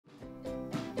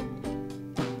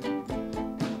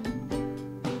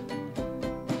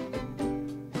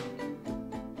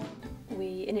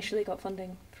initially got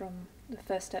funding from the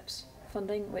First Steps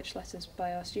funding, which let us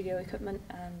buy our studio equipment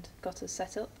and got us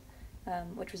set up,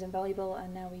 which was invaluable,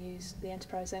 and now we use the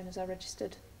Enterprise Zone as our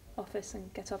registered office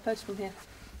and get our post from here.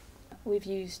 We've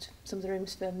used some of the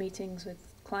rooms for meetings with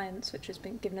clients, which has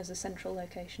been given us a central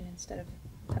location instead of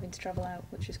having to travel out,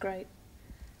 which is great.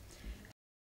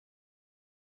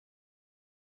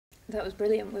 That was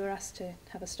brilliant. We were asked to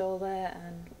have a stall there,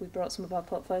 and we brought some of our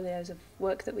portfolios of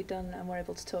work that we'd done, and were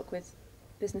able to talk with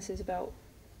businesses about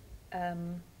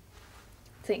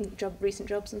recent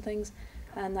jobs and things,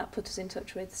 and that put us in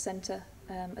touch with Centre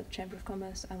at the Chamber of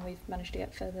Commerce, and we've managed to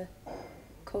get further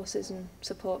courses and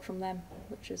support from them,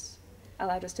 which has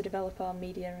allowed us to develop our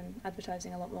media and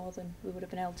advertising a lot more than we would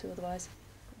have been able to otherwise.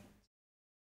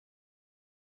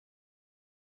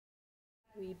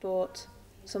 We bought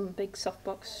some big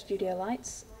softbox studio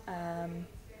lights.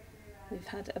 We've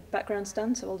had a background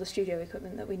stand, so all the studio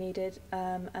equipment that we needed,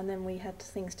 and then we had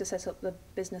things to set up the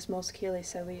business more securely,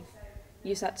 so we've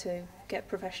used that to get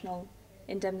professional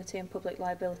indemnity and public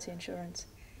liability insurance,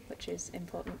 which is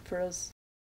important for us.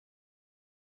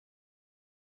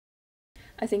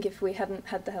 I think if we hadn't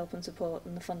had the help and support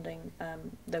and the funding,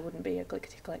 there wouldn't be a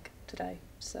Clickety Click today,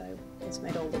 so it's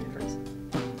made all the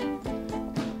difference.